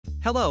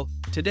Hello,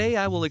 today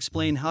I will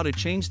explain how to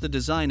change the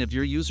design of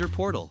your user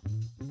portal.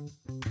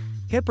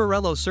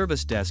 Hipporello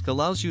Service Desk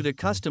allows you to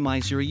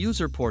customize your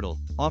user portal,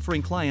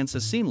 offering clients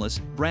a seamless,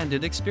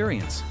 branded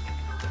experience.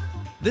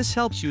 This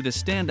helps you to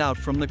stand out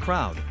from the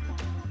crowd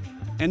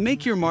and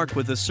make your mark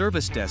with a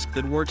service desk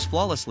that works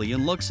flawlessly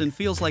and looks and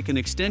feels like an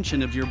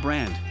extension of your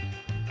brand.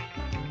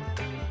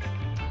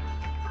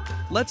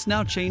 Let's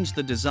now change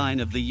the design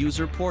of the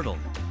user portal.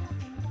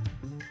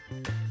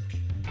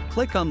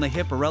 Click on the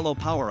Hipporello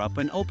power-up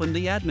and open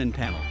the admin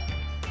panel.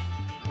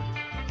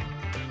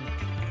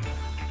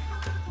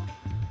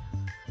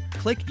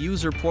 Click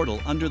User Portal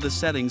under the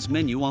Settings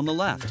menu on the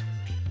left.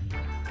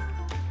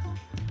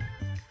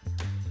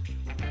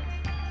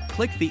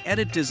 Click the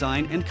Edit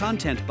Design and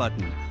Content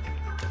button.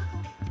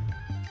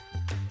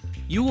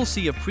 You will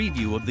see a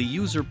preview of the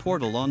user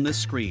portal on this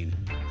screen.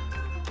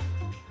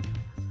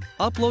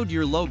 Upload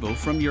your logo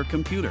from your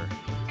computer.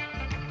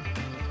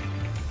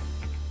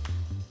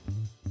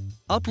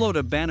 Upload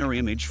a banner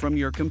image from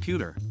your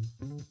computer.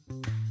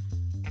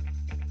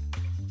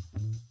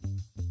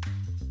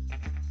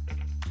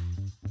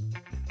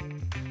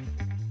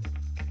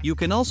 You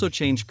can also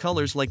change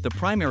colors like the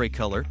primary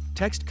color,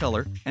 text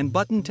color, and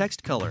button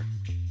text color.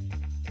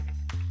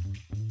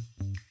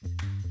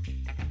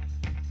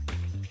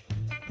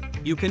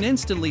 You can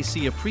instantly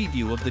see a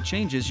preview of the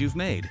changes you've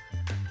made.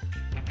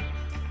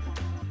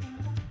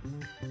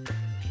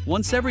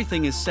 Once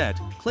everything is set,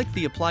 click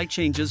the Apply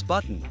Changes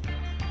button.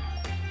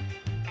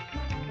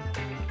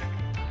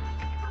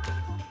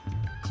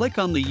 Click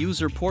on the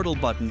User Portal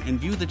button and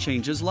view the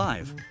changes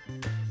live.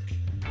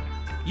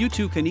 You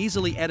too can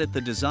easily edit the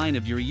design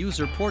of your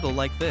user portal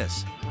like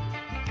this.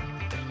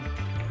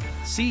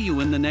 See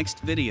you in the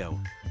next video.